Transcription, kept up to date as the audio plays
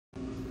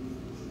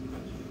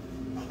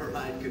All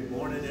right, good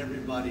morning,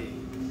 everybody.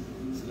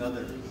 It's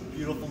another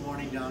beautiful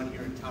morning down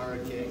here in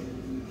Tarakay.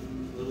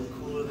 A little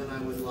cooler than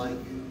I would like,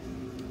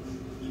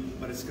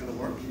 but it's going to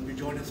work. If you're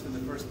joining us for the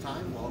first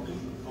time, welcome.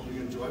 Hope you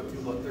enjoy it. We'll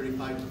do about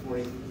 35 to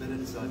 40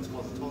 minutes. It's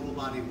called the Total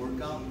Body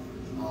Workout.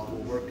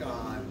 We'll work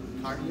on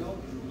cardio,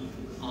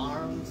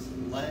 arms,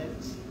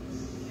 legs,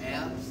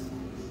 abs,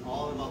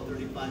 all in about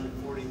 35 to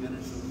 40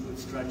 minutes, include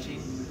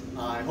stretching.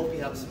 I hope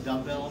you have some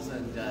dumbbells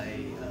and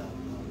a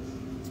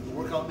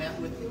workout mat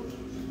with you.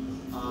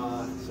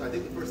 So I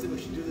think the first thing we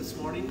should do this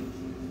morning,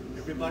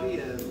 everybody,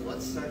 is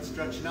let's start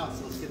stretching out.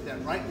 So let's get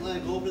that right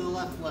leg over the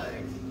left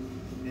leg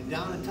and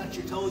down and touch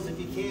your toes if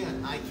you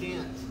can. I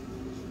can't,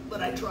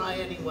 but I try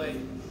anyway.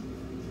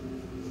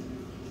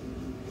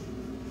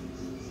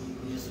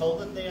 You just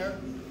hold it there,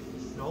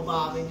 no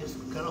bobbing, just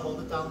kind of hold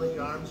it down, let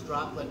your arms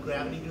drop, let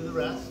gravity do the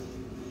rest.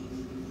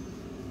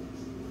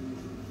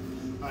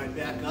 All right,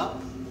 back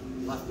up,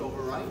 left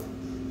over right.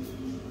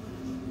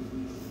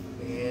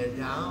 And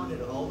down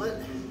and hold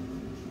it.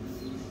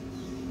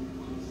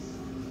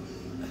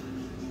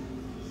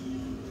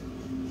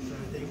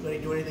 Anybody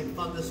do anything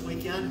fun this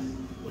weekend?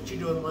 What you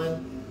doing,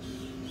 Lynn?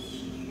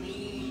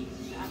 Clean,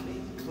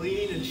 shopping.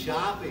 Clean and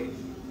shopping.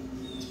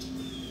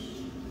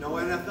 No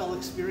NFL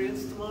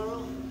experience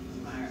tomorrow?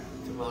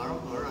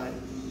 Tomorrow, all right.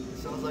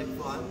 Sounds like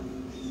fun.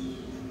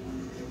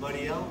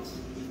 Anybody else?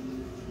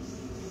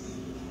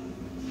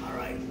 All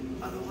right,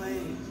 other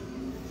way.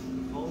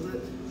 Hold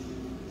it.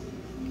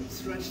 Get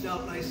stretched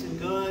out nice and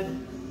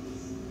good.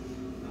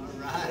 All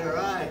right, all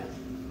right.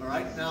 All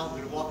right, now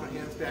we're gonna walk our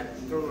hands back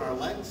through our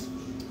legs,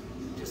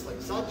 just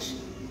like such.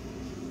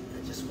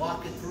 And just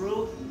walk it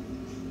through.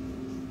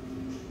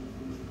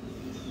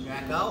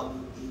 Back out.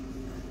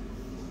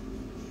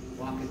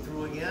 Walk it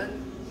through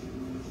again.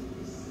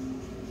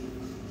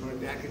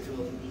 Right back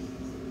into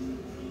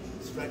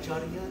a stretch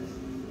out again.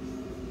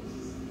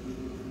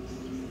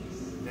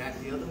 Back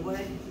the other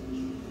way.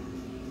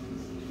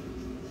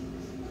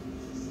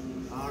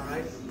 All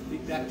right,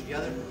 feet back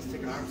together. Let's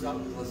take our arms up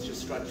and let's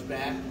just stretch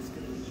back. Let's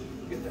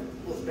get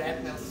those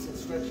back muscles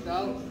stretched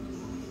out.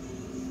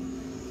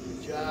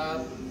 Good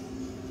job.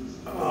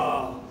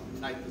 Oh,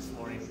 tight this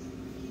morning.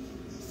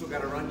 Still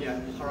got to run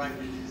yet. All right,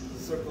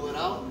 circle it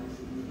out.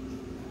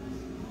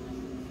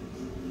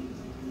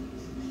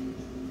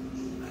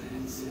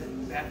 That's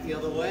it. Back the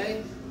other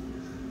way.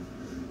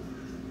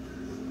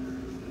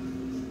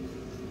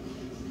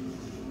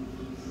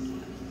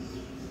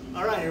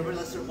 All right, everybody,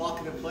 let's start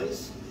walking in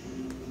place.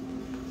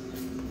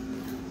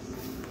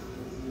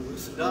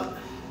 Loosened up.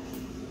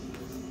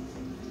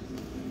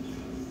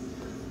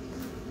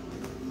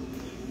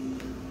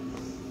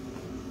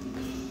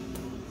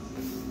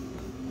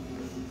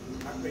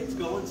 Heart rate's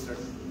going. Start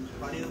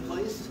running in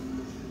place.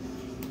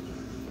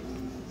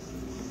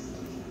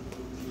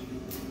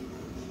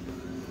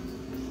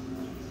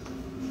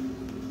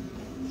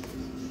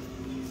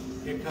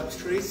 Here comes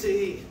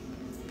Tracy.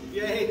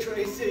 Yay,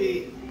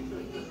 Tracy.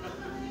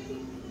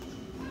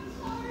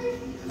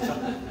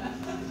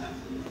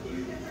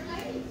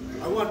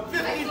 I want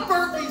 50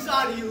 burpees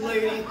out of you,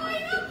 lady. I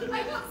know.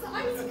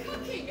 I was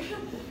cooking.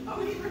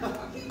 Oh, you were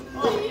cooking?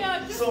 Oh,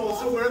 Yeah.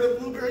 So where are the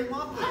blueberry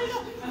muffins? I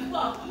know.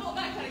 Well, not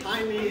that kind of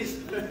High knees,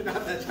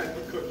 not that type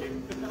of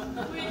cooking.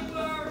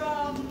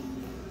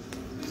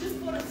 We just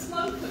bought a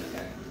slow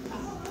cooker.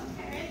 Oh,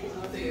 okay.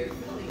 Oh, so you're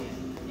filling it.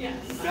 Yes.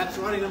 That's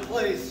running in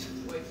place.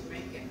 What'd you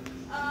make it?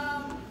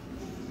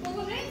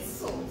 Bolognese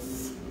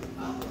sauce.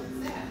 Oh, what's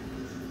that?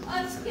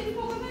 Spaghetti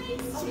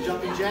bolognese. Some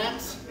jumping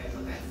jacks. Okay,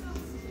 okay.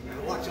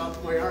 Gotta watch out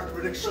for my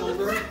arthritic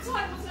shoulder. The prep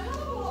time was a hell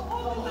of a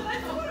lot more than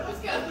I thought it was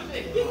going to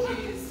be. Did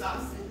you use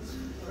sausage?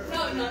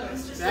 No,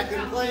 it's just Back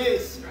in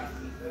place.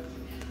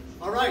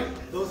 All right,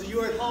 those of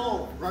you at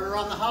home, run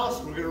around the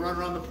house. We're gonna run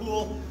around the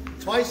pool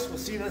twice. We'll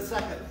see you in a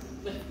second.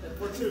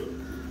 For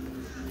two.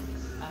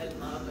 I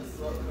love a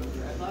slow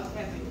cooker. I love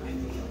having my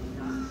meal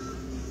done.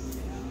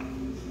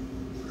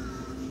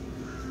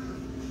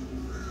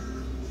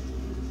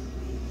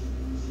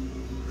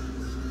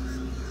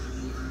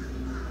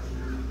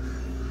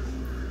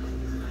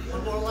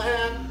 One more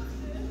lap.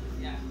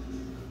 Yeah.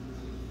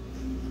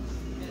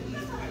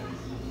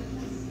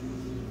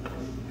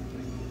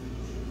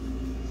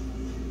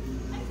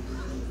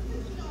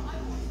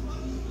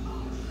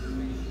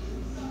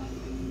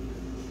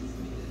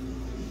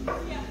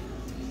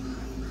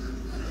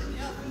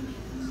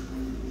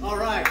 All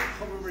right,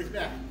 hope everybody's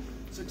back.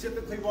 So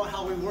typically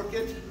how we work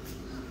it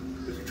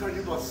is we try to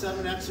do about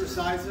 7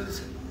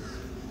 exercises.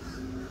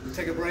 We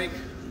take a break,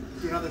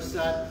 do another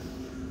set.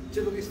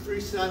 Typically it's 3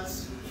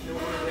 sets. Then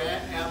we're going to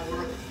ab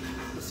work.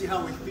 We'll see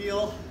how we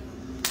feel.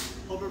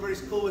 Hope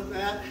everybody's cool with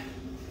that.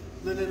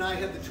 Linda and I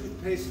had the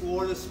toothpaste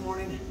war this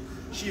morning.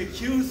 She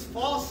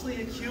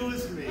falsely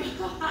accused me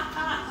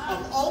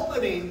of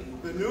opening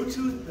the new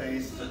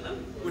toothpaste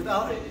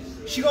without it.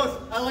 She goes,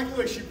 I like the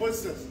way she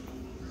puts this.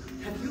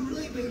 Have you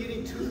really been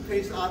getting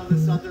toothpaste out of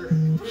this other?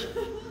 And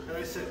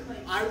I said,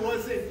 I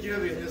wasn't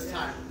giving this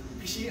time.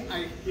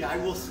 I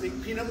will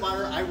sneak peanut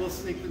butter. I will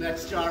sneak the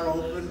next jar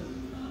open.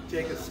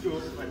 take a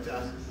scoop, but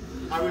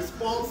I was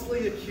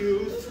falsely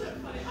accused. I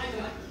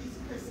know, he's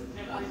cursing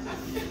every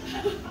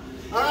time.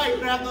 All right,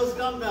 grab those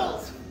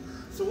dumbbells.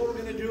 So what we're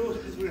gonna do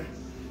is we're gonna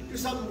do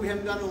something we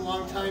haven't done in a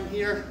long time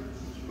here.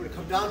 We're gonna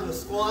come down to a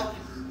squat,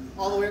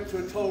 all the way up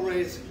to a toe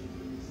raise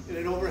in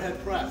an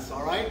overhead press,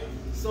 all right?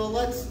 So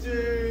let's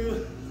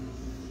do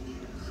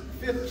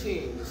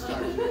 15 to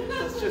start.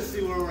 Let's just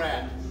see where we're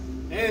at.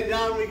 And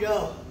down we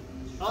go.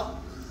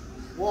 Up,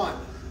 1,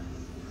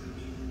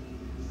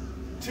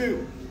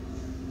 2,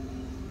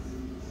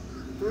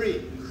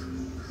 3,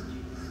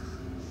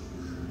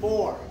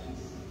 4,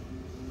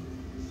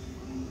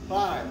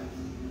 5,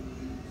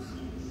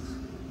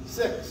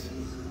 6,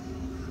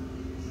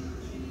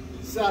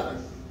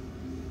 7,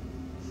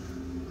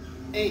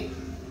 8,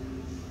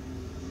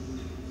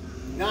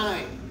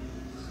 9,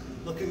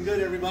 looking good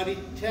everybody,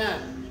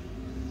 10,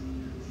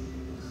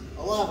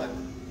 11,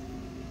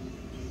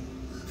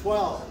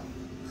 12,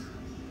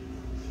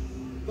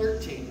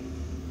 13,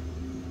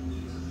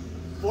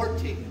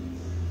 14,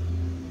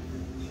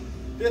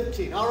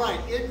 15. All right,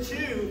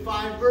 into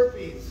 5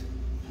 burpees.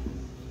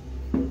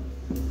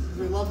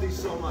 We love these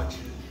so much.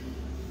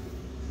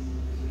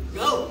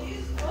 Go.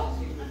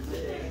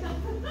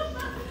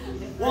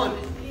 1,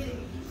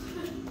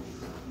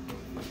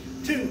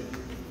 2,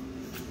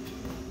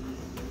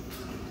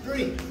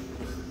 3,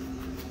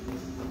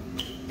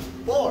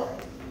 4,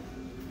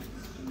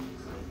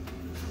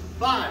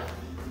 5.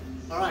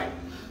 All right,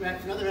 back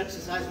to another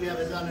exercise we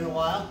haven't done in a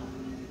while.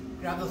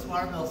 Grab those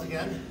barbells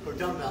again, or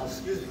dumbbells,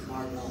 excuse me,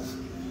 barbells.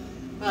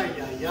 Ay,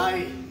 ay,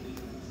 ay.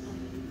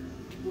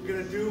 We're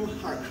gonna do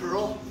our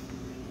curl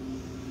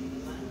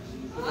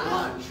with a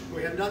lunge.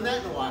 We haven't done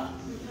that in a while.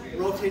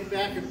 Rotate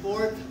back and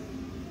forth.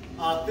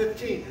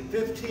 15.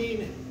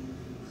 15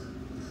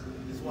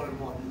 is 1 and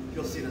 1.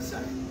 You'll see in a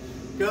second.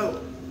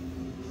 Go.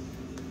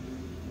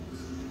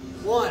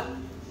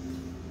 1,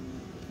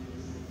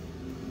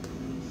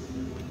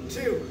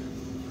 2,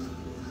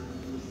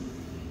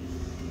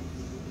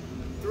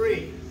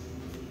 3,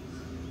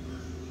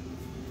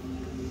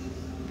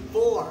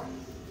 4,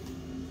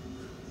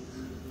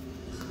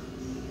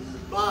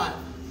 5,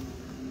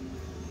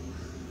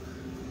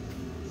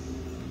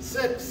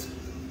 6,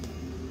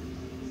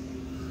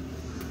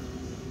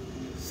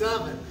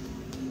 7.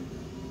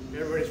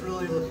 Everybody's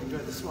really looking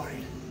good this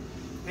morning.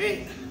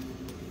 8.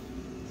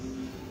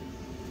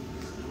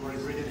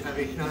 Morning breathing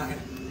heavy. 9.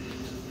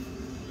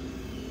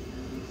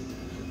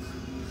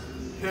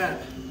 10.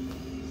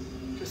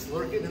 Just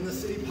lurking in the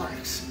city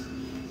parks.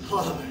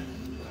 11.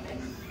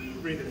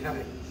 Breathing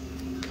heavy.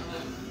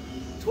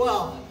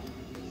 12.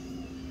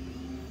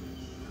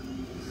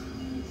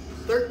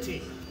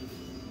 13.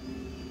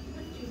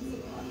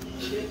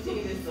 15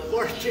 is the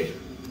 14.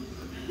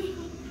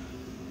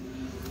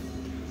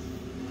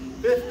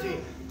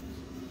 15.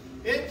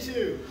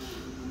 Into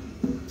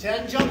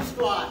 10 jump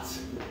squats.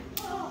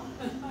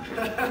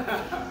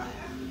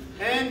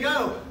 And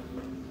go.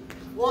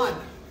 1,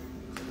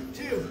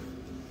 2,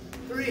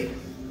 3,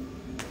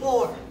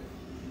 4,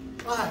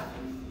 5,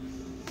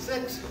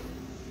 6,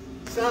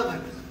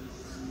 7,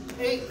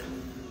 8,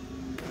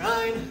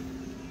 9,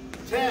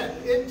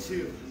 10.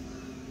 Into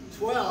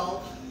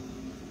 12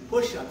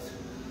 push-ups.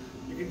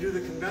 You can do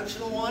the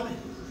conventional one.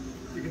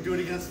 You can do it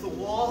against the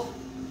wall,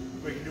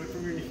 or you can do it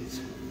from your knees.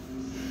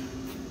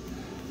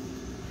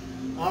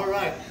 All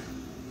right.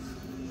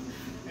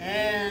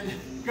 And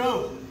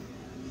go.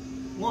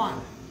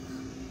 1,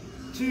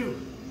 2,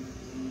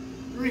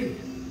 3,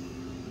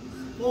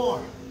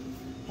 4.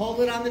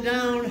 Hold it on the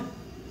down.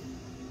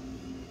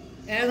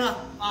 And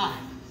up. 5,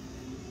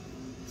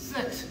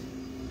 6,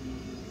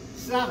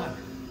 7,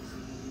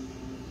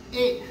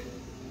 8,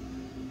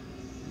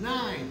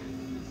 9,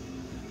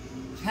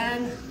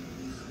 10,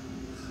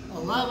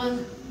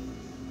 11,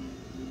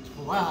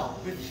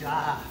 12. Good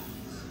job.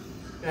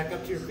 Back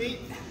up to your feet.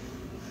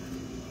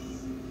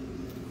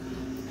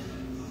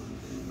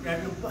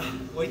 Grab your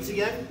weights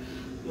again.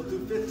 We'll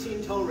do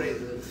 15 toe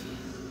raises,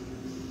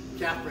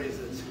 calf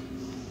raises.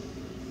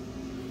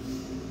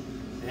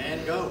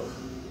 And go.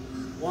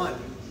 1,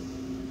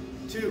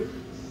 2,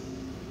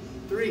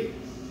 3,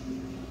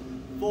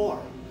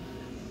 4,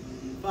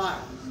 5,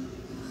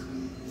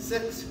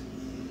 6,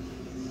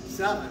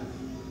 7,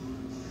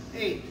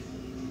 8,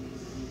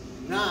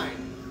 9,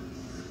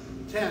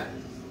 10,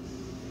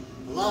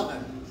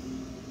 11,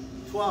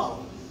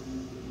 12,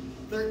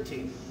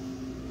 13,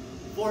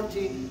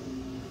 14,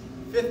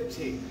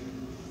 15.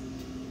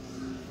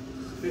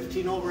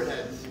 15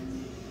 overheads.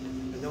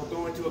 And they'll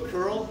go into a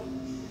curl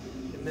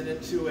and then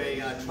into a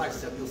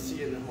tricep. You'll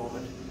see it in a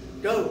moment.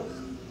 Go.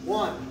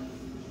 1,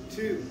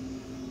 2,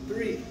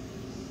 3,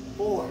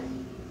 4,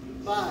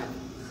 5,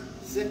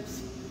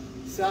 6,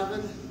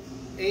 7,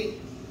 8,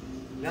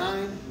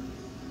 9,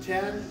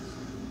 10,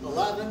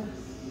 11,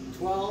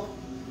 12,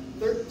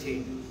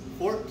 13,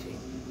 14,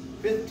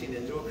 15.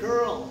 Into a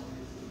curl.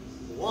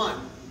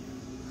 1,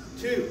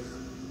 2,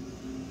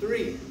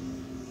 3,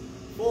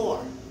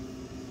 4,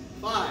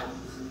 5,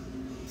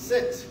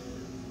 6,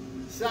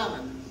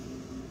 7,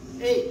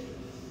 8,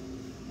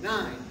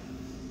 9,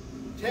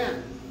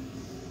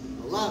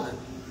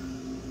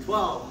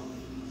 12,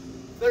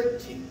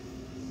 13,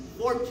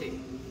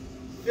 14,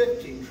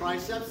 15.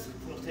 Triceps,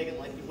 we'll take it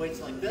like weights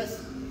like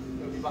this.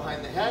 It'll be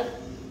behind the head.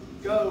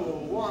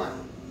 Go.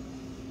 1,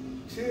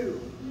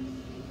 2,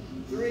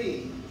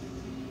 3,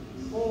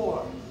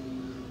 4,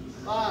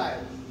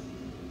 5,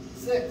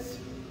 6,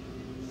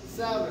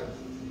 7,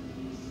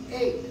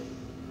 8,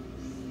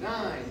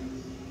 9,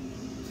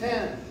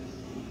 10,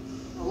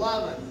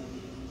 11,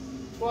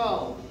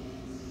 12,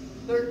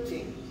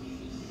 13,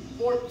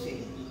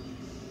 14,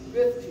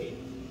 15,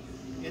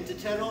 into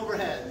 10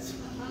 overheads.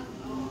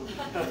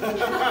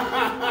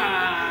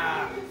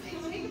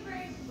 Take a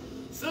break.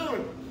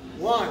 Soon.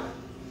 1,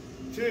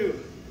 2,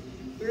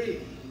 3,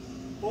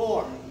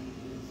 4,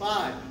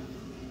 5,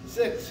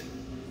 6,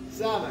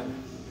 7,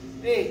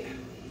 8,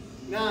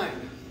 9,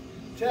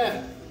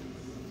 10.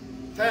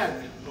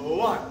 10.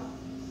 1,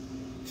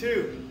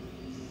 2,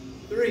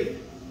 3,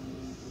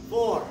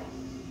 4,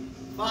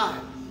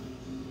 5,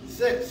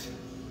 6,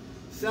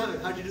 7.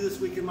 How'd you do this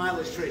week in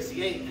mileage,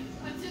 Tracy? 8.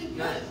 I'm doing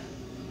 9. good.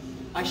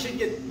 I should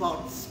get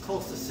about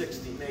close to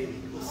 60, maybe.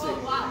 We'll see. Oh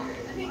wow. I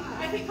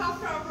think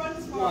after our run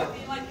tomorrow, I'll 1,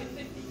 be like at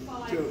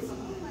 55 2, or something.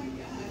 Oh my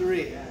god.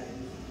 3.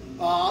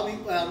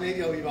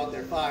 Maybe I'll be about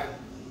there. 5,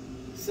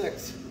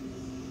 6,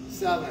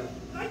 7.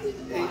 I did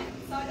the 8, bike,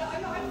 so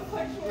I'm not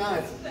quite sure 9.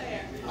 what's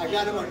there. I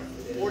got about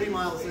 40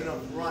 miles in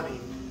of running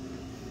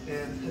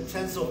and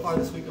 10 so far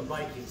this week of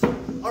biking. So,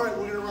 all right,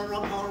 we're going to run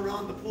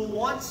around the pool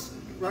once,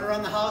 run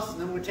around the house, and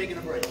then we're taking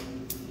a break.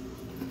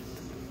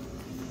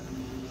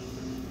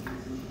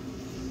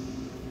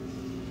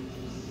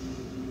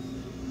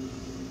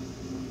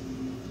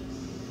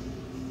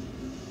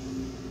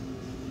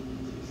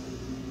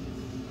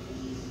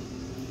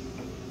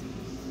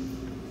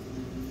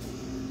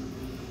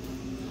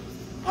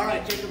 All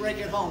right, take a break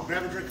at home.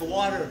 Grab a drink of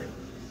water.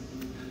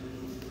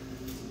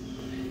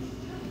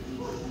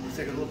 Let's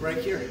take a little break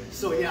here.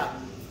 So yeah,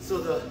 so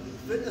the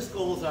fitness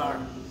goals are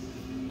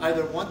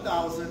either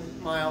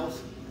 1,000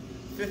 miles,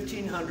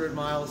 1,500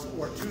 miles,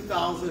 or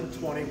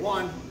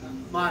 2,021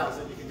 miles.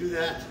 And you can do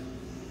that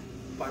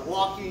by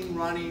walking,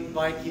 running,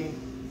 biking,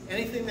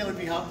 anything that would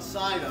be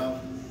outside of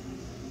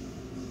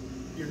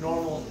your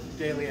normal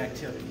daily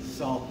activities.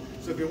 So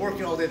if you're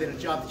working all day, then a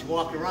job that you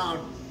walk around,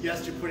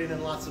 yes, you're putting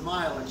in lots of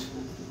mileage.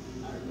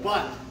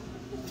 But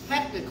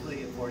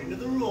technically, according to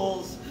the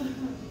rules,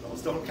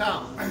 those don't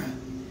count.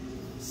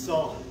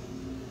 So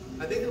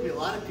I think there'll be a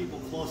lot of people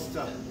close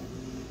to,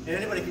 and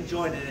anybody can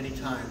join at any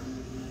time,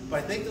 but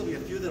I think there'll be a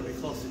few that'll be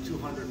close to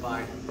 200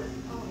 by,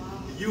 Oh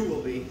wow. you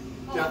will be,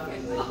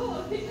 definitely.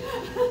 Okay.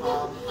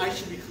 I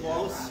should be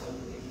close.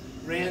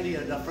 Randy,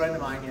 a friend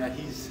of mine, yeah,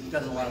 he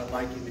does a lot of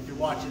biking. If you're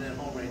watching at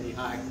home, Randy,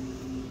 hi.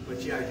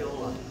 But yeah,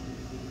 he'll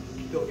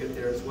get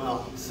there as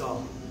well.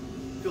 So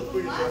feel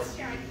free to join. Last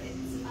year I hit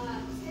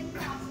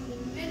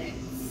 10,000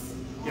 minutes.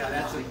 Yeah,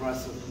 that's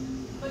impressive.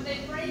 But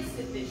they've raised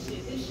it this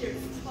year. This year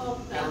it's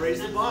 12,000. Gotta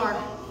raise the bar.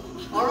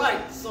 All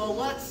right, so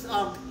let's,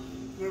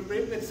 we're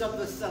going to mix up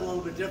this set a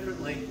little bit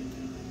differently.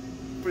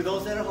 For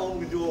those at home,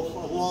 we do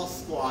a wall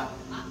squat.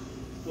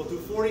 We'll do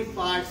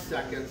 45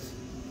 seconds.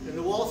 In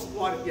the wall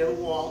squat, if you have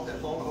a wall at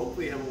home,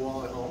 hopefully you have a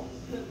wall at home.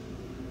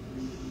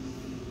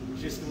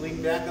 Just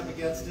lean back up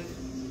against it,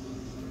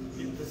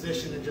 get in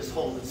position, and just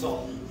hold it.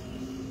 So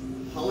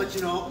I'll let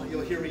you know,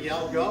 you'll hear me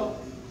yell, go.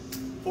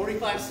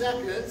 45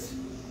 seconds,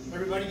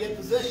 everybody get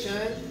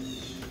position,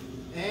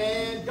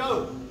 and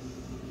go.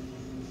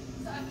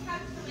 So I've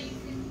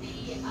calculated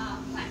the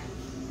plank.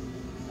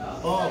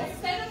 Oh. So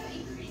instead of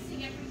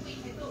increasing every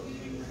week, I thought we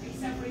would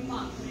increase every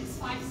month, but it's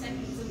 5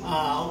 seconds a month.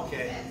 Ah,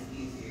 okay. That's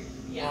easier.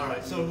 Yeah. All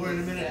right, so we're in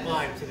a minute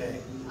 5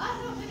 today.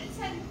 No, minute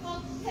 10.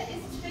 Well,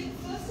 is today the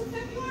 1st of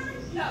February?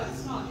 No,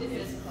 it's not. Is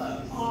it?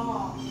 Close.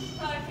 Oh.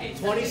 Okay.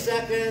 20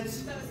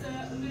 seconds. So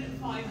it's a minute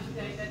 5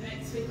 today, then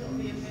next week it'll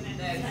be a minute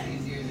 10. That's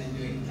easier than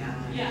doing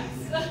 9. Yes.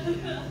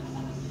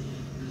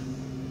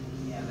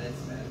 Yeah,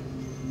 that's better.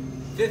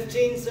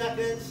 15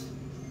 seconds.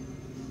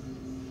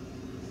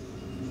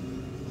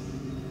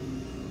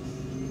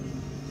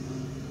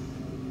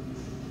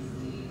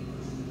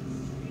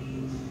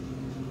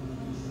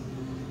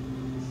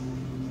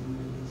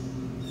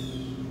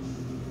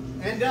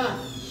 And done.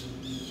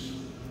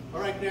 All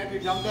right, grab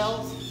your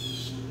dumbbells.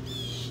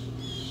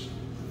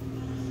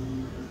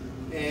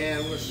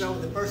 And we'll start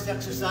with the first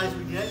exercise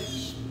we did,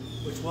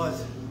 which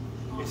was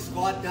a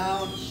squat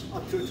down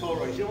up to a toe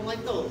raise. You don't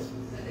like those?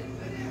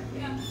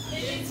 Yeah.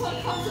 It's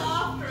what comes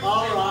after.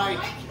 All right.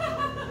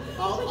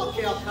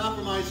 Okay, I'll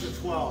compromise to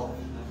 12.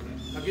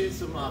 I'm getting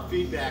some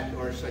feedback,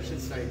 or I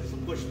should say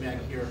some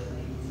pushback here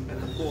at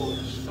the pool.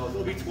 So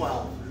it'll be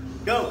 12.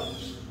 Go.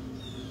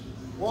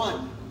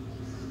 1.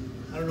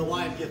 I don't know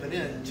why I'm giving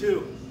in.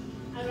 2.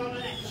 I don't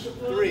know.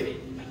 3.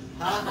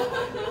 Huh?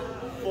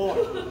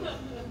 4.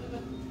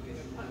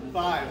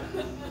 5.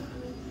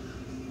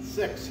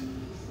 6.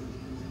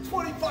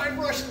 25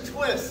 Russian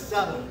twists.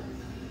 7.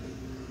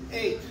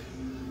 8.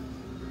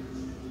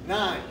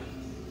 9.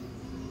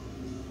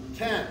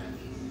 10.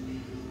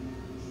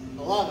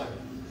 11.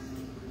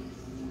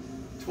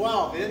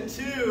 12.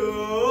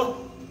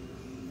 Into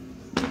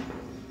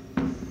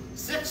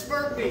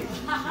feet.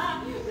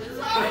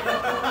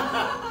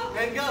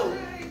 And go.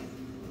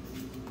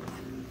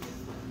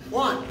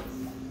 1,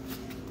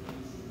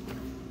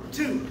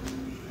 2,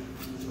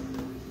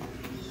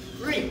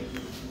 3,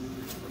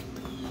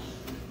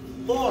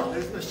 4.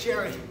 There's Miss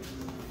Sherry.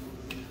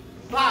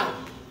 5,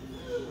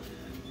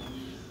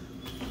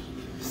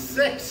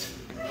 6.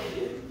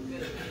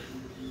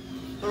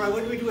 All right,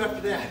 what do we do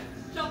after that?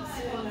 Jump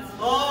squats.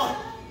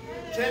 Oh,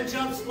 10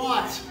 jump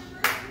squats.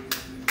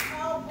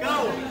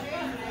 Go.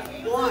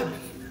 1,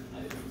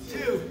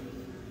 2,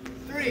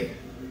 3,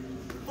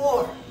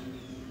 4,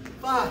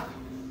 5,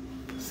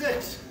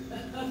 6,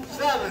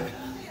 7,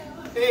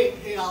 8.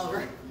 Hey,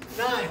 Oliver.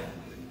 9,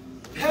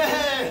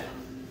 10.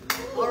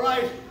 All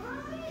right.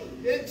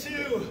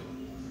 Into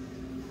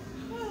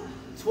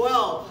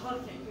 12.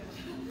 Okay,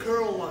 good.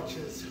 Curl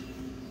lunches.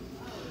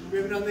 We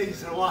haven't done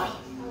these in a while.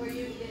 How are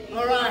you getting?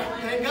 All right,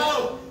 and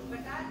go.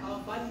 But that all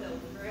fun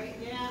building, right?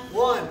 Yeah.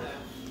 1,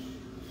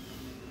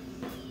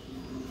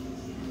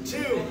 2.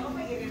 I hope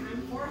I get it.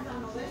 I'm fourth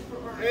on the list for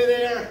order. Hey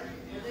there.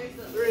 There's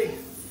the 3,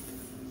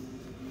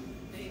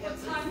 What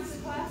time is the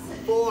class?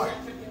 4, Took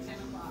it 10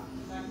 o'clock.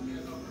 So I can get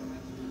it over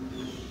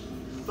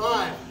with.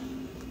 5,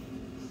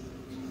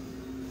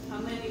 How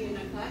many in the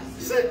class?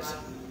 6,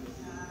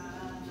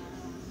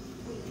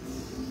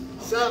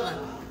 7,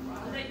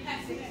 Are they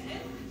passing it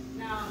in?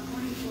 No,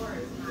 24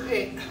 is not.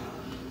 8,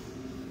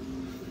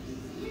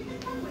 You can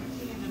probably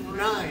see in the morning.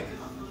 9,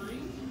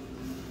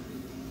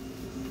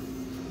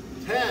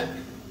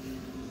 10,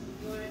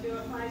 You want to do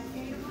a 5K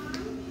tomorrow?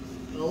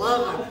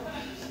 11,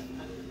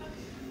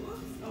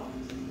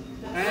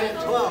 and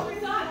 12. We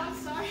thought, I'm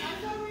sorry. I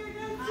thought we were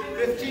done.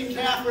 15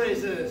 calf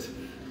raises.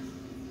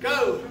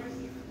 Go.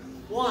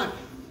 1,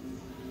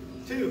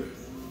 2,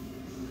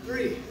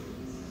 3,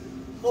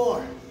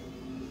 4,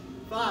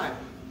 5,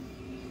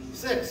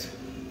 6,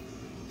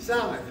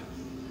 7,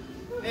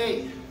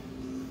 8,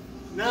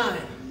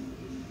 9,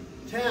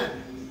 10,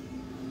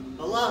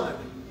 11,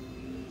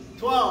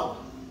 12,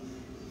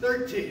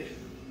 13,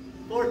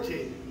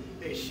 14.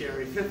 Hey,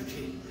 Sherry,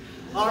 15.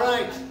 All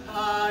right,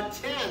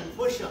 10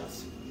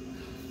 push-ups.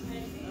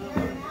 Now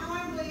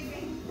I'm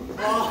leaving.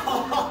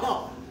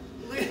 Oh,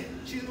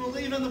 she's going to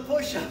leave on the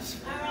push-ups.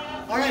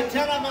 All right,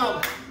 10 of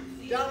them.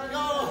 Down we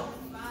go.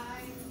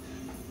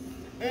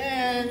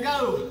 And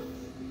go.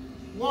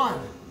 1,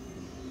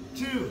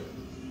 2,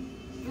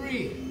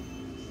 3,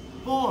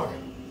 4,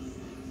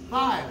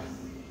 5,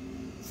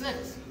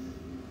 6,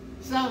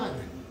 7,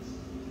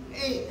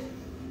 8,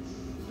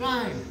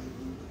 9,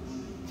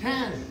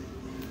 10.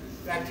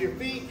 Back to your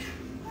feet.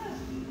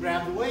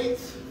 Grab the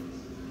weights.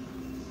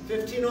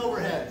 15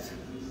 overheads.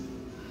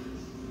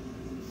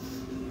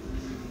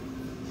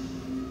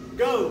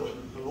 Go.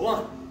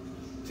 1,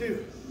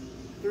 2,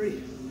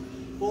 3,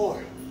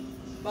 4,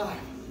 5,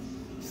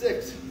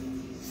 6,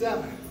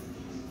 7,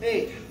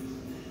 8,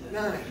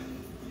 9,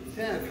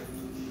 10,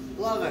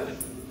 11,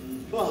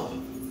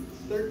 12,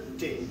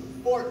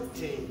 13,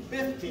 14,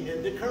 15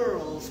 into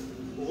curls.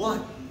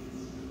 1,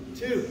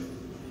 2,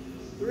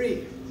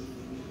 3,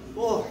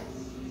 4,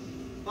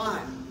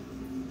 5,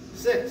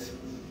 6,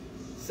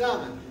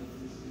 7,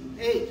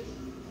 8,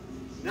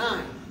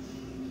 9,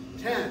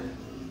 10,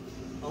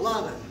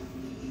 11,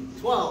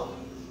 12,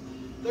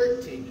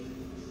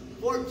 13,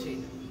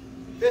 14,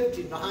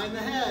 15 behind the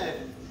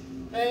head.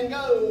 And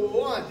go.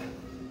 1,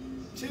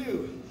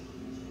 2,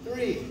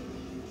 3,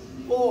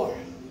 4,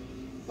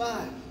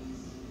 5,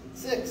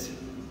 6,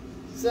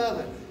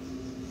 7,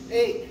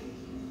 8,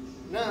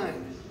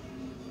 9,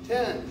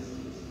 10,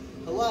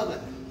 11,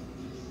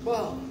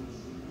 12,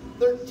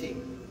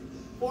 13,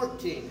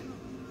 14,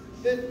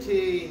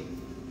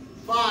 15,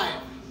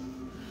 5.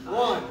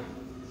 1,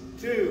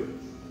 2,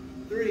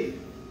 3,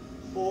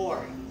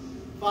 4,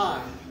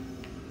 5.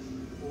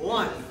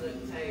 1,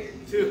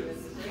 2,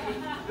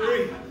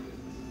 3,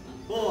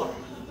 4,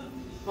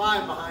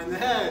 5 behind the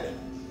head.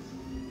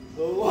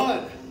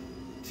 1,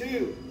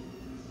 2,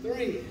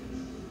 3,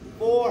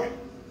 4,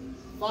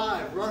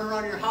 5. Run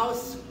around your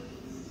house.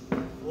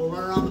 We'll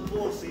run around the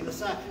pool. See you in a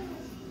sec.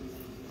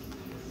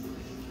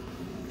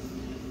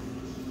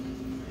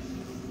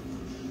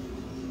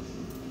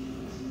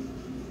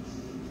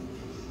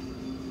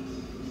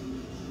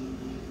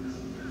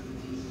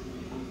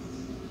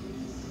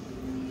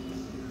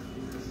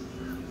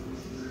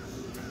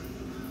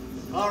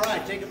 All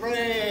right, take a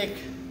break.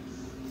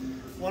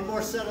 One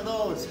more set of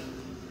those.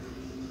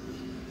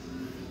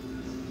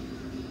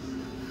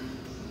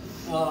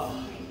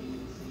 Oh.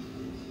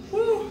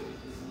 Woo.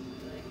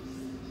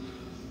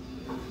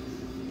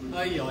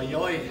 Ay, ay,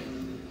 ay.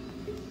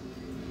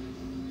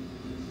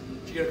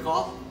 Did you get a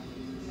call?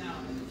 No, I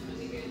just want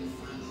to hear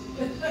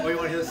the song. Oh, you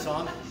want to hear the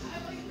song? I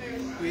like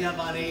very well. We have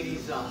on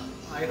 80s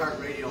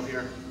iHeartRadio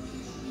here.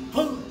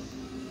 Boom!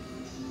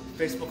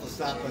 Facebook will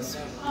stop us.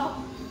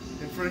 Oh,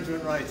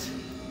 Infringement rights.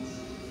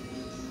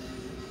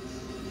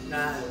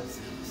 Nah.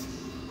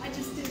 I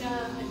just did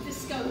a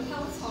disco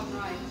Peloton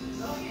ride.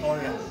 Oh,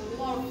 yeah. A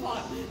lot of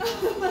fun.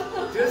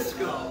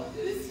 Disco.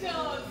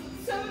 Disco,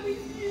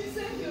 70s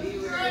music, it We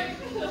was were, great.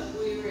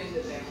 we were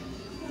into there.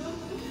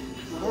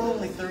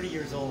 30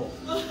 years old.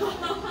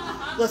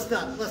 Let's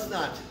not.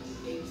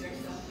 Age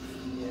yourself.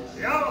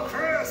 Yo,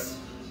 Chris!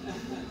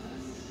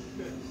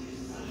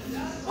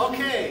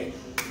 Okay,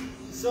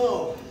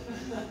 so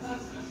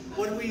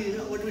what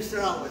did we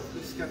start out with?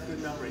 Who's got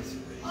good memories?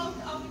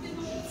 We did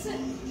the whole sit.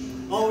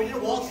 Oh, we did a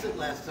wall sit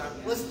last time.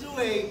 Let's do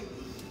a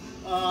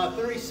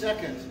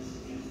 30-second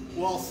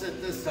wall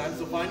sit this time.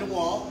 So find a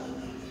wall,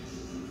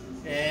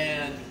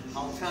 and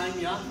I'll time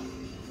ya.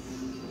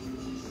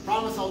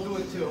 Promise I'll do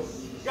it too.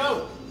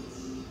 Go!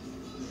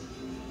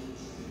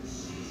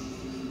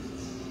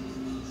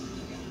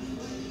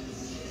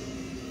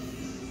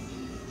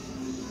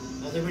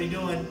 How's everybody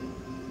doing?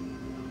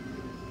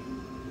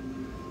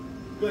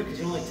 Good, because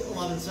you're only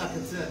 11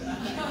 seconds in. I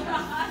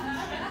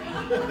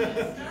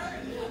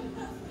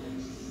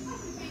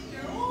think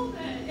you're all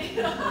day.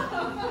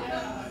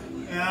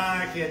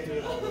 Yeah, I can't do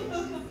it all day.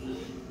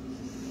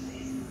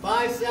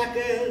 5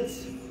 seconds.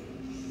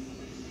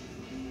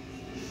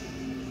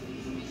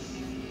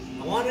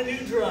 I want a new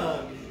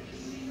drug.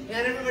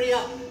 And everybody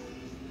up.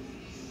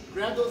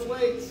 Grab those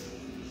weights.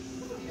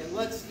 And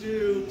let's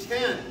do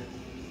 10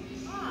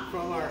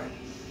 from our,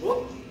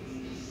 whoop.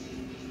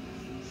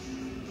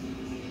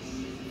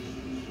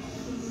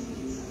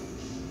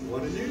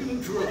 Want a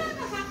new drug.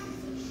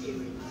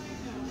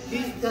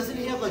 Doesn't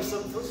he have like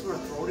some sort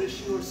of throat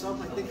issue or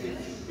something? I think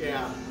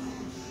yeah.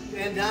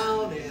 And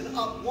down and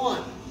up.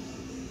 1.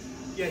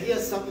 Yeah, he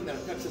has something that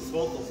affects his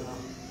vocals now.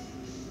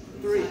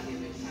 3.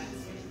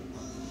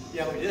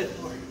 Yeah, we did.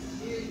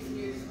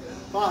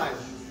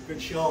 5.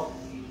 Good show.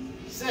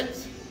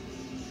 6.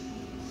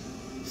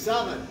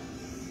 7.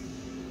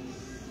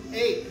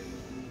 8.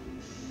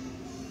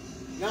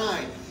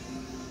 9.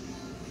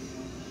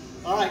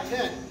 All right,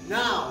 10.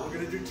 Now we're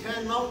going to do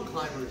 10 mountain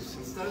climbers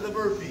instead of the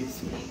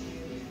burpees.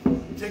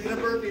 Taking a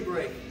burpee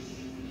break.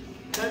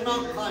 10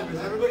 mountain climbers.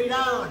 Everybody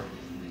down.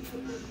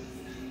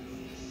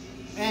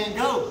 And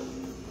go.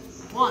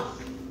 1,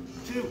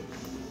 2,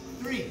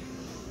 3,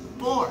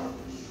 4,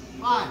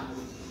 5,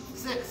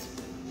 6,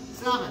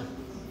 7,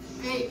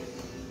 8,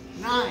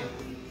 9,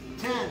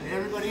 10.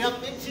 Everybody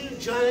up into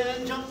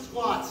giant jump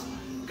squats.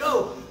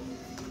 Go.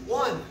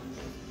 1,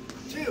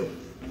 2,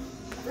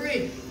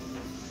 3,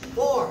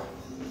 4,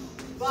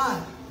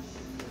 5,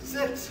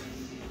 6,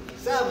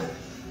 7,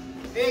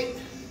 8,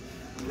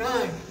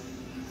 9,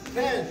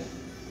 10.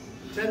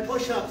 10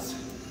 push-ups.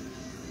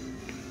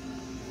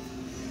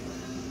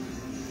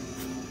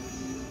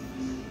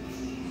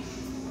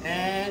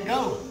 And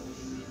go.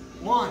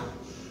 1,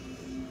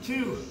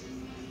 2,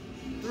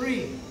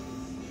 3,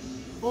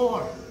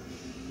 4,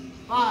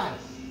 5,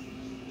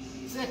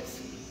 6,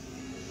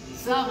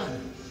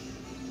 7,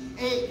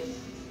 8,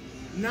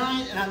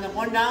 9. And on the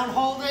one down,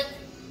 hold it.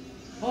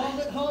 Hold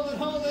it, hold it,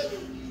 hold it.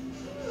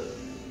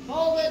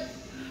 Hold it.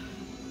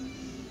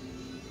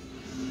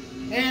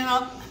 And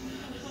up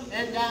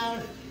and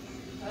down.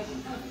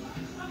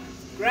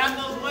 Grab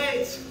those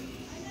weights.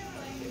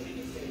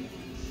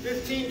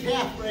 15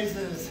 calf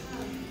raises.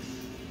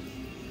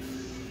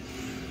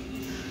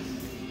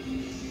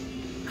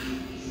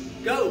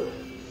 Go.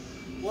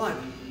 1,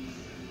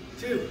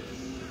 2,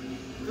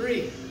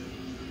 3,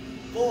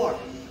 4,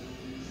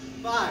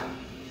 5,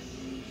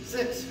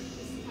 6,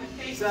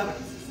 7,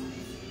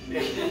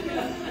 8.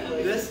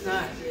 This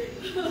 9.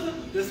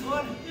 This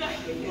one?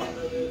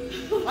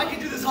 I can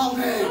do this all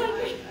day.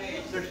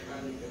 13,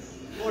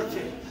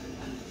 14,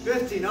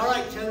 15. All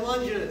right, 10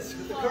 lunges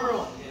with the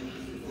curl.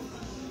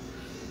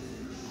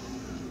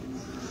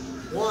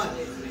 1,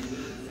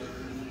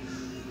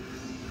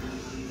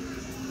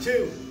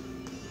 2,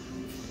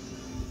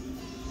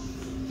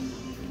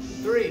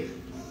 3,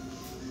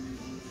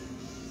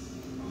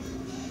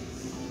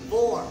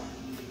 4,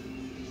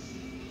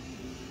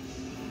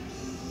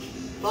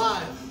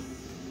 5,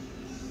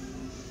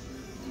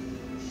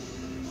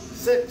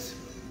 6,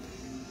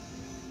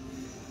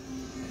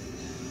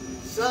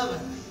 7,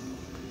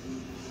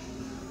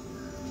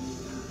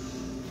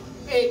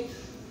 8,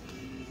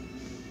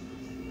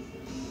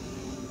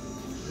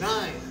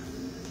 9,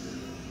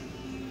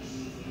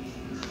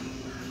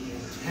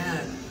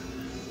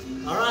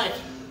 10. All right.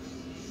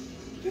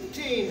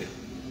 15.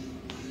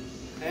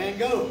 And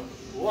go.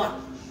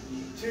 1,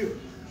 2,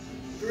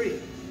 3,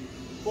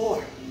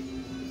 4,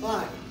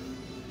 5,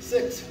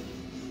 6,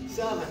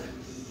 7,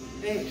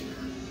 8,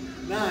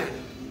 9,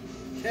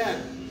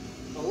 10,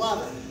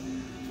 11,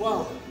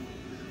 12,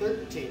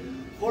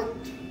 13,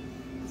 14,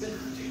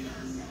 15.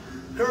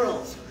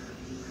 Curls.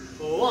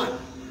 1,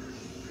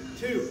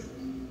 2,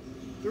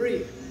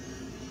 3,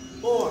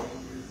 4,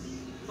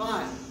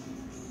 5,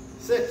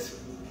 6,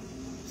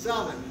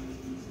 7,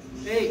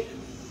 8,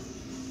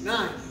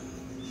 9,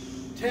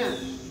 10,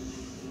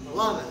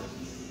 11,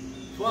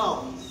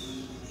 12,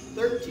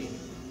 13,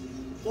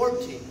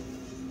 14,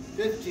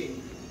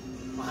 15.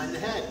 Behind the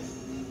head.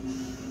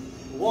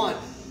 1,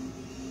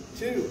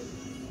 2,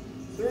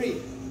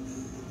 3,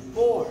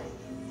 4,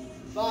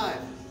 5,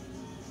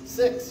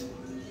 6,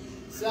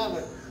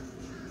 7,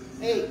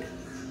 8,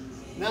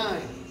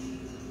 9,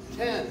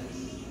 10,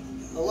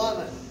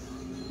 11,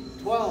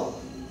 12,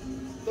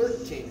 13,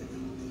 13,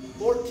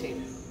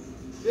 14,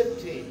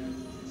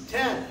 15,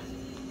 10.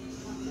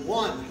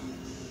 1,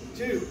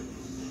 2,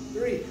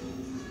 3,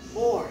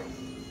 4,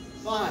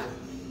 5,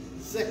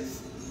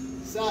 6,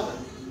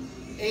 7,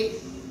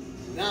 8,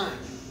 9,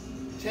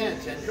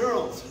 10. 10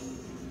 curls.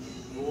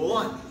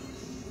 1,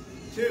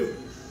 2,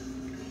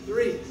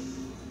 3,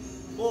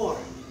 4,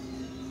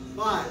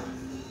 5,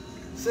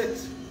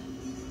 6,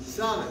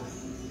 7,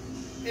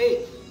 8,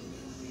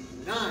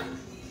 9,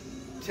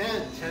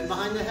 10. 10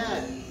 behind the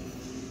head.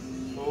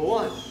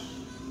 1,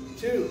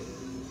 2,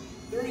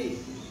 3,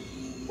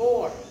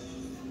 4,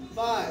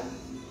 5,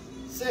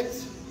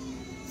 6,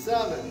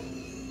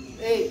 7,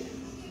 8,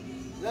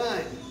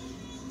 9,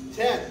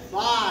 10.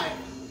 5.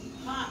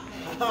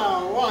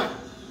 1,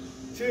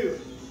 2,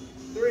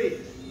 3,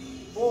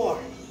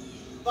 4,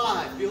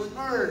 5. Feel it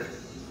burn.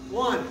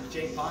 1.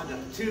 Jake Fonda.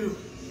 2.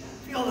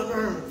 Feel the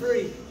burn.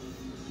 3,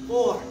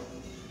 4,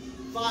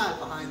 5.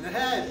 Behind the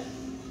head.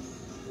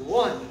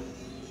 1,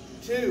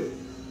 2,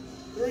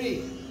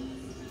 3,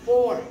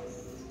 4,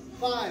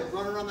 5.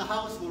 Run around the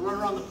house. We'll run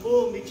around the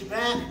pool. Meet you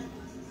back.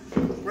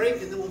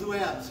 Break, and then we'll do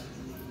abs.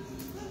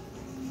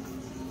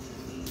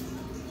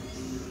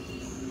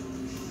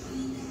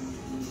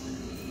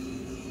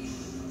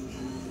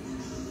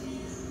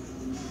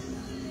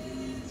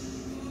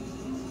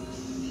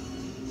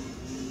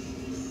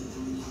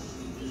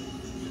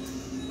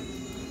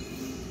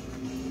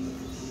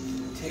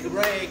 Take a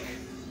break.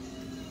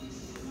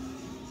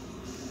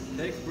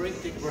 Take a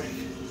break, take a break.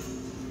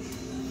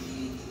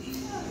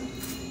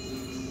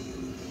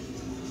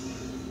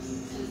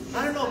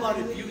 I don't know about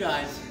you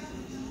guys,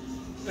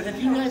 but have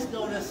you guys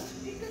noticed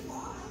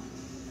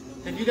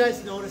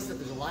that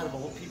there's a lot of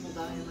old people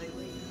dying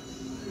lately?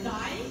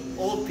 Dying?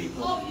 Old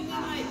people. Oh, you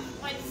mean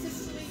like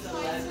Sicily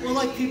types? Well,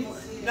 like people,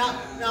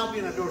 now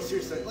being outdoors,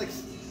 seriously, like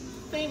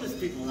famous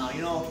people now,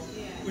 you know.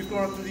 Yeah. We've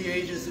grown up through the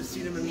ages, have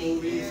seen them in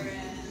movies.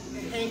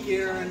 Hank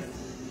Aaron,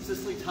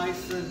 Cicely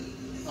Tyson,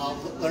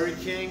 Larry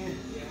King.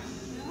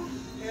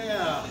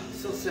 Yeah,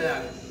 so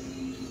sad.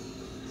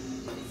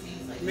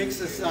 It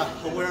makes us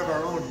aware of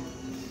our own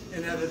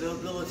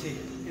inevitability.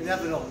 Yeah,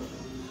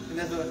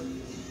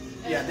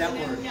 that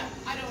word. Yeah,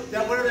 I don't.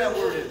 That whatever that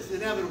word is,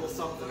 inevitable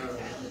something.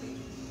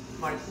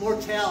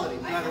 Mortality,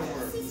 I better know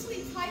word.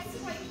 Sicily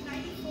Tyson like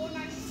 94,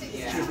 96.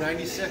 Yeah. She was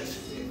 96.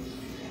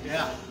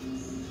 Yeah.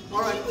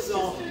 All right,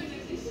 so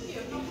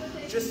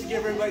just to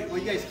give everybody, well,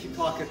 you guys keep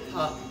talking.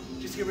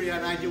 Just to give everybody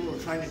an idea what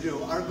we're trying to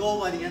do. Our goal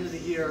by the end of the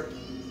year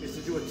is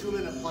to do a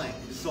 2-minute plank.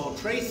 So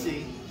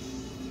Tracy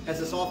has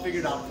this all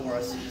figured out for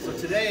us. So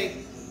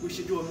today we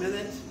should do a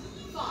minute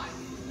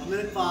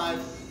 5.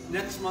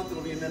 Next month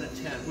it'll be a minute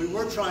 10. We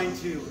were trying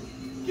to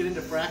get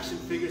into fraction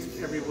figures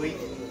every week,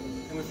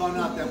 and we found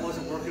out that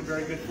wasn't working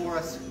very good for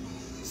us.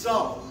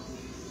 So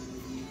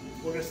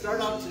we're going to start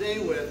out today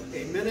with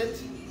a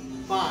minute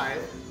 5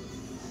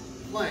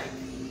 plank,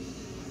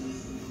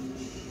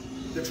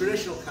 the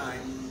traditional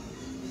kind.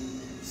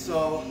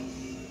 So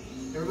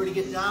everybody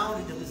get down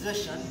into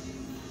position.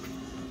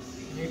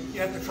 You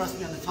have to trust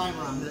me on the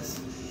timer on this.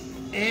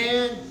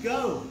 And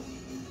go.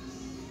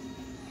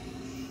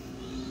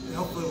 And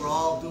hopefully we're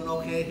all doing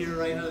okay here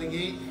right out of the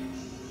gate,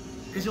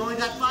 because you only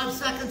got 5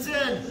 seconds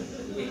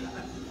in.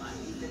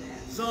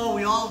 So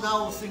we all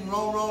now will sing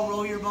row, row,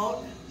 row your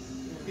boat.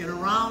 In a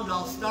round,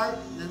 I'll start,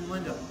 and then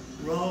Linda.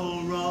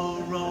 Row,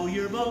 row, row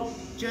your boat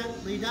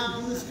gently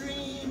down the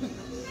stream.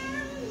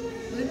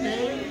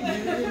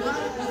 Merrily,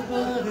 life is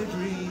but a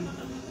dream.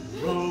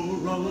 Row,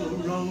 row,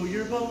 row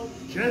your boat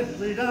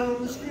gently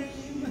down the stream.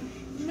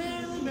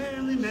 Merrily,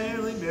 merrily,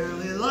 merrily,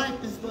 merrily,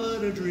 life is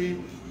but a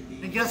dream.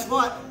 And guess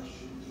what?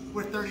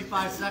 We're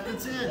 35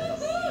 seconds in.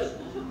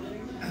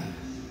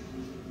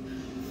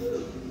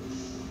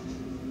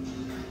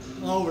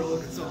 Oh, we're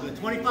looking so good.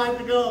 25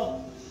 to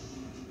go.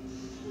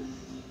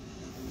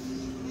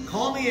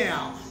 Call me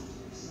Al.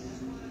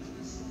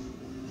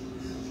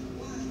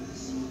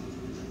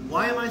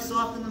 Why am I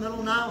soft in the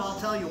middle now? I'll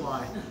tell you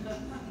why.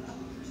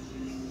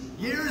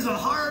 Years of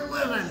hard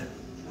living.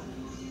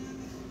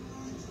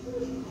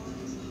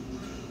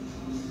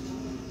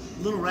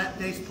 Little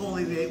rat-faced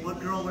pulley mate. What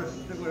girl,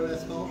 whatever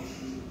that's called?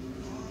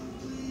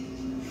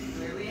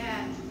 Where we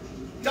at?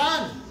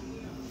 Done!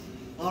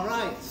 All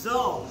right,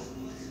 so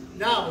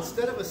now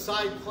instead of a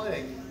side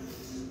plank,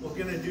 we're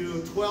going to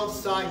do 12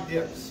 side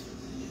dips.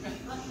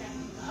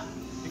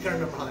 You can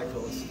remember how that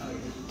goes.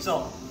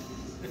 So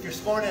if you're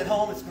scoring at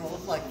home, it's going to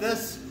look like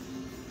this.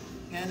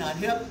 Hand on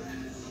hip,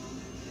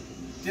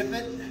 dip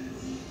it,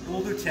 and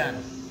we'll do 10.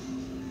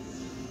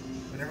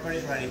 When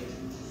everybody's ready.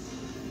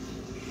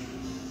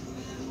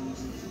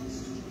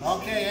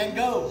 Okay, and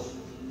go.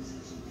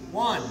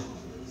 1,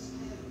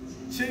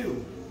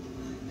 2,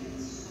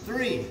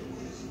 3,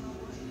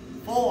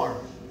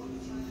 4,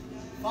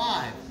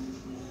 5,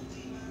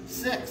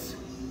 6,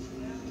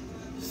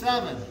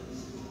 7,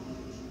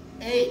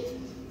 8,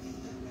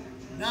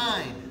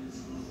 9,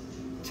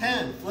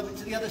 10. Flip it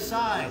to the other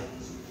side.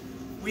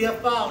 We have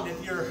found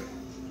if you're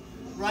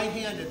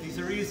right-handed, these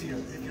are easier.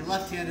 If you're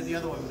left-handed, the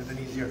other one would have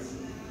been easier.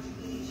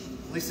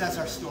 At least that's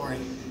our story.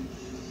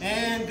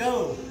 And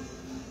go.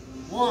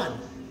 1,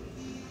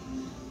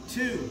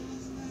 2,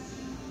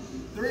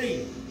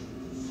 3,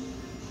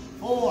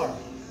 4,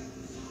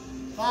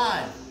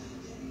 5,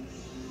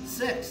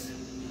 6,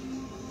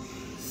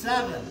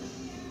 7,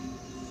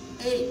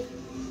 8,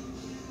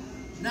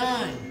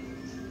 9,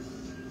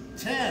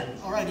 10.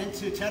 All right,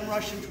 into 10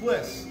 Russian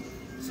twists.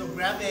 So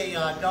grab a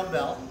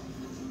dumbbell.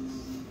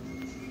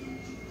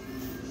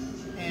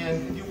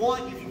 And if you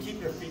want, you can keep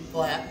your feet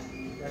flat.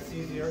 That's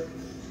easier.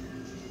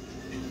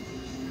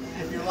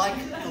 If you're like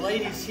the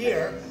ladies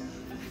here,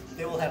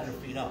 they will have their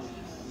feet up.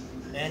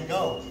 And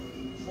go.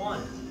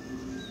 1,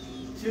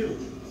 2,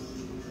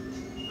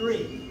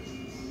 3,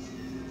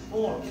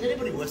 4. Can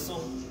anybody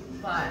whistle?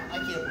 5. I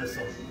can't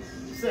whistle.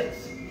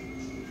 6,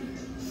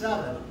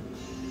 7,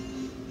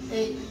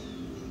 8,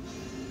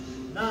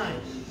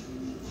 9,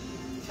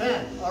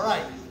 10. All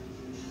right.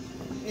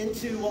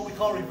 Into what we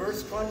call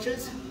reverse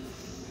crunches.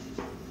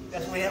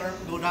 That's when we have her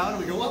go down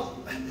and we go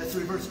up. That's a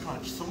reverse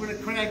crunch. So we're going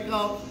to crank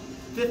out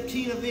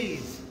 15 of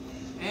these.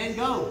 And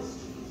go.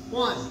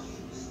 1,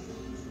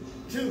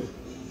 2,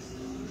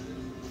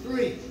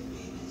 3,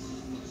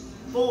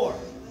 4,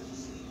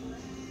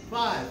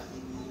 5,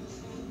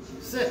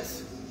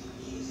 6,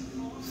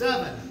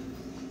 7,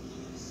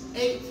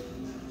 8,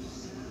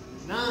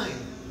 9,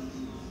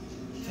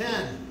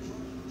 10,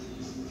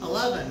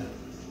 11,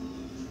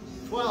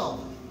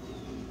 12,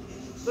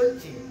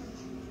 13,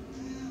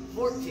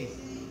 14,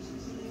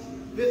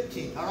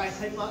 15. All right,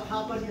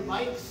 hop on your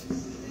bikes.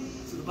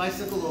 So the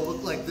bicycle will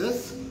look like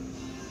this.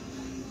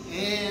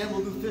 And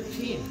we'll do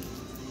 15.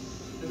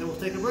 And then we'll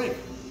take a break.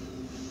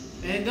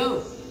 And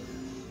go.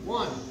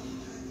 1,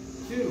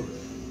 2,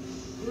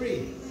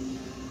 3,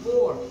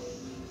 4,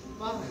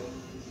 5,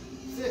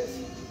 6,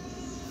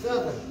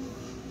 7,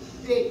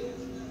 8,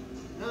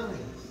 9,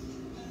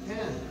 10,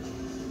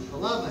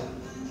 11,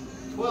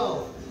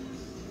 12,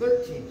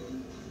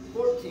 13,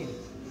 14,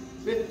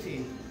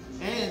 15,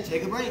 and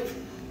take a break.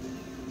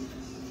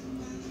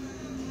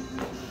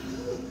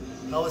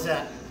 How was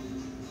that?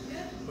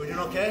 We're doing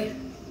okay?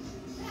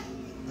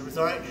 Everything's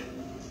all right?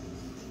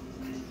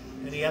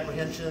 Any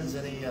apprehensions?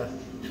 Any?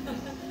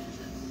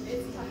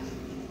 It's tough.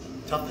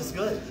 Tough is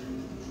good.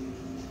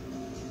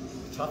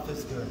 Tough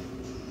is good.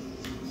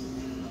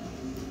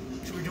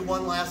 Should we do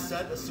one last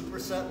set, a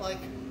superset like?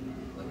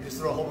 We just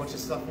throw a whole bunch of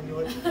stuff into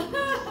it?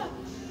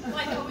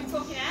 Like, are we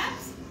talking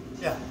abs?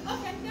 Yeah.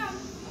 Okay, yeah.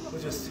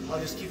 I'll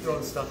just keep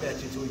throwing stuff at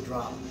you until we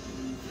drop.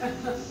 And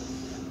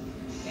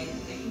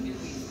they can do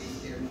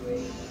these there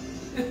quick.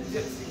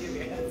 Just to give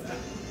you a heads up.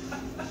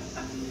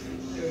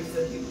 There was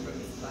some people from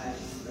this class,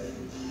 but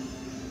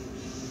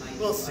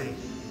We'll see.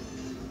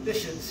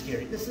 This shouldn't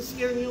scare you. This is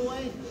scaring you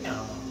away?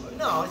 No.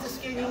 No, is this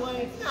scaring you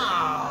away?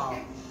 No.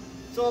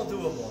 It's all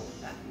doable.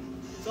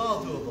 It's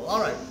all doable. All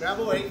right,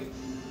 grab a weight.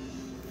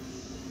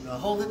 Now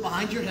hold it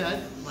behind your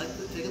head.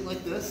 Take it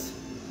like this.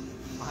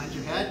 Behind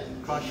your head.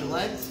 Cross your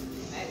legs.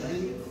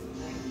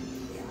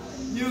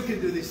 You can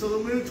do these. So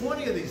we're going to do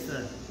 20 of these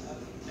then.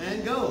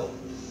 And go.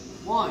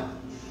 1,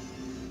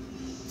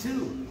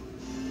 2,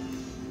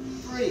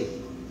 3,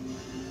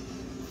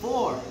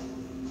 4,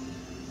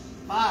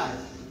 5,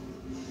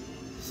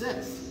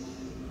 6,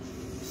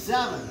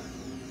 7,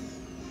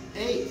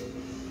 8,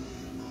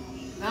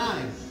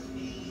 9,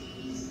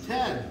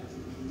 10,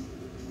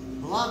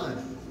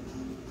 11,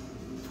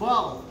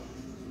 12,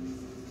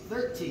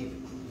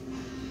 13,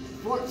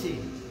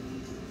 14,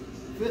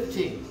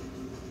 15,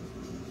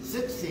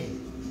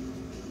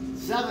 16,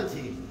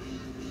 17,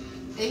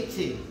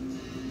 18,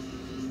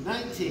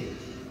 19,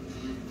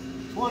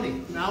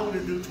 20. Now we're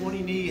going to do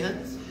 20 knee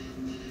hits.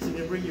 So you're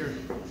going to bring your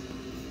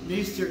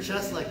knees to your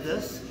chest like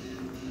this.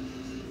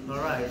 All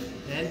right,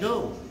 and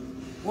go.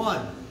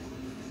 1,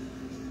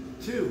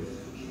 2,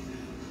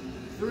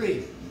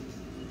 3,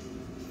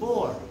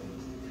 4,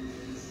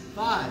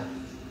 5,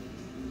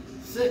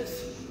 6,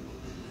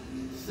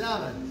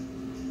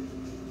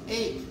 7,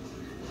 8,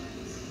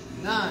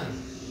 9,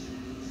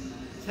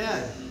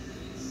 10,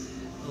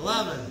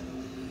 11,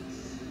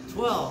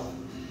 12,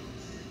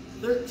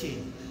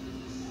 13,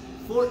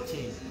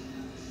 14,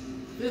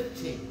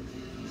 15,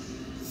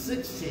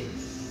 16,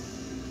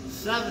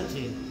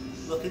 17,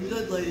 looking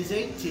good ladies,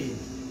 18,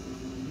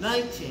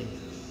 19,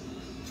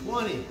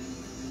 20,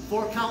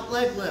 4 count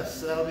leg lifts,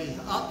 so that'll be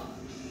up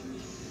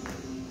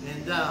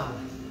and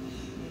down.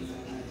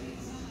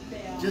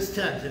 Just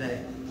 10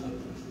 today.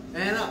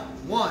 And up,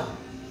 1,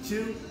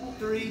 2,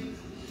 3,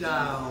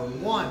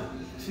 down,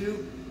 1,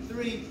 2,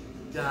 3,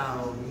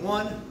 down,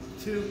 1,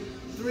 2,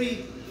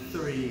 3,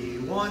 3,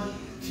 1,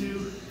 2,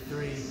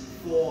 3,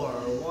 4,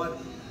 1,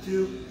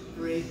 2,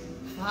 3,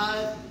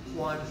 5,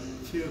 1,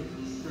 2,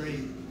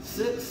 3,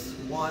 6,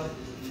 1,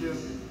 2,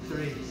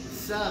 3,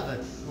 7,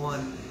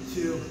 1,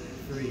 2,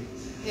 3,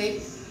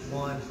 8,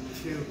 1,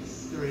 2,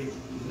 3,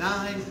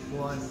 9,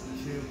 1,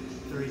 2,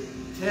 3,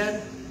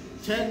 10.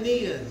 10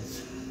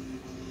 knee-ins.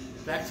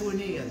 Back to a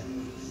knee-in.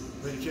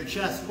 Bring it to your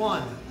chest.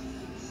 1,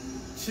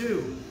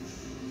 2,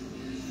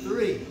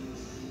 3,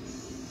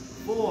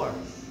 4,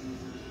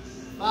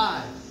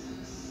 5,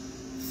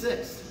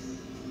 6,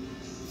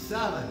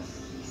 7,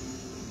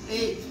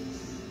 8,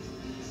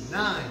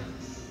 9,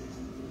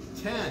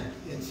 10.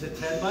 Into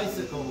 10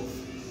 bicycles.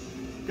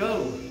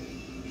 Go.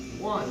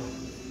 1,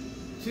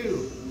 2,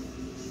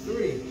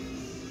 3,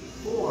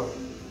 4,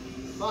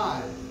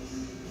 5,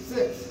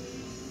 6,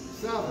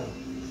 7,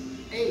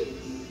 8,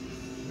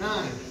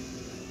 9,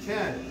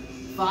 10.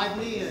 5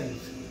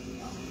 knee-ins.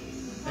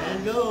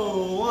 And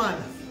go. 1,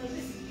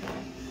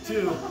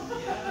 2,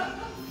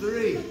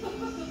 3,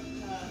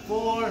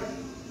 4,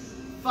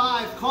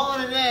 5. Call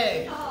it a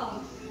day.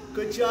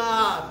 Good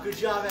job. Good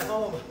job at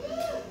home.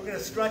 We're going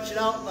to stretch it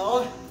out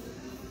though.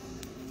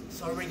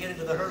 So we're going to get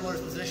into the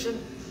hurdler's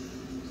position.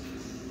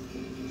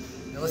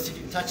 Now let's see if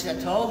you can touch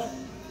that toe.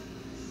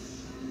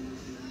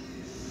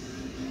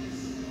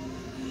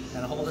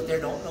 Gotta hold it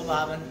there, no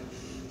bobbing.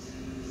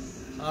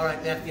 All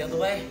right, back the other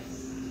way.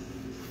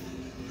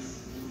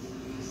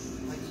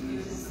 What'd you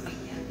do this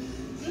weekend?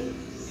 Do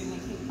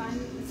anything fun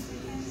this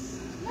weekend?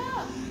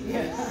 No.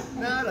 Yeah.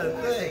 Not a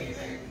thing.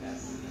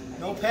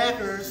 No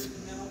Packers.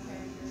 No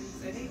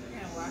Packers. I think we're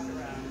gonna walk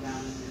around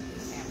down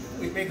Tampa.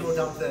 We may go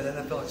down to that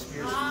NFL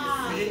experience.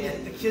 Ah. We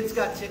didn't, the kids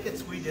got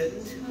tickets, we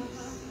didn't.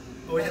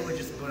 But we would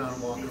just go down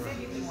and walk They said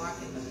around. you can walk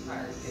in the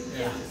park.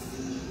 Yeah.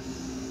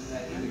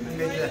 I'm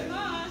Maybe gonna that-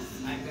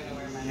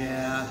 wear my Yeah.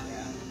 mask.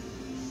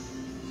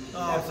 Yeah.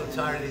 Oh, I'm so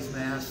tired of these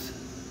masks.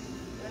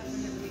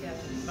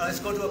 Definitely. Now let's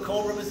go to a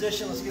cobra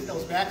position. Let's get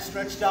those backs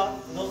stretched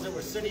out. For those that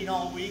were sitting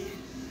all week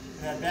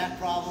and had back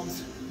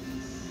problems,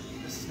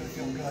 this is going to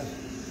feel good.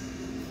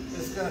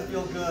 This is going to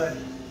feel good.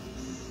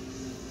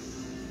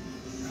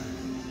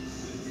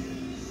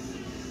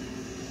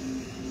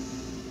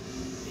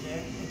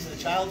 Okay, into the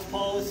child's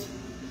pose.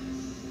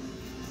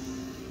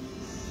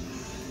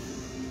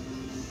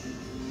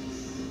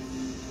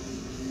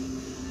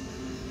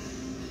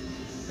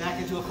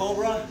 Back into a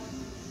cobra.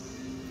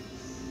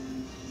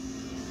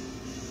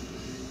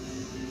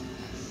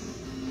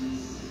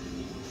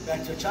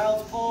 Back to a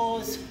child's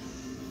pose.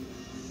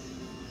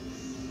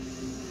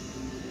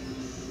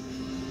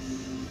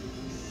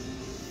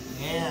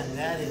 And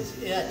that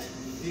is it.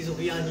 These will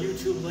be on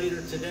YouTube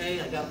later today.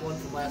 I got one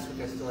from last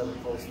week I still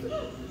haven't posted.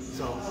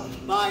 So,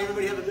 bye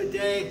everybody, have a good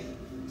day.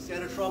 Stay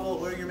out of trouble,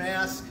 wear your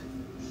mask.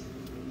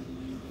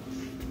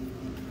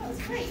 That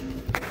was great.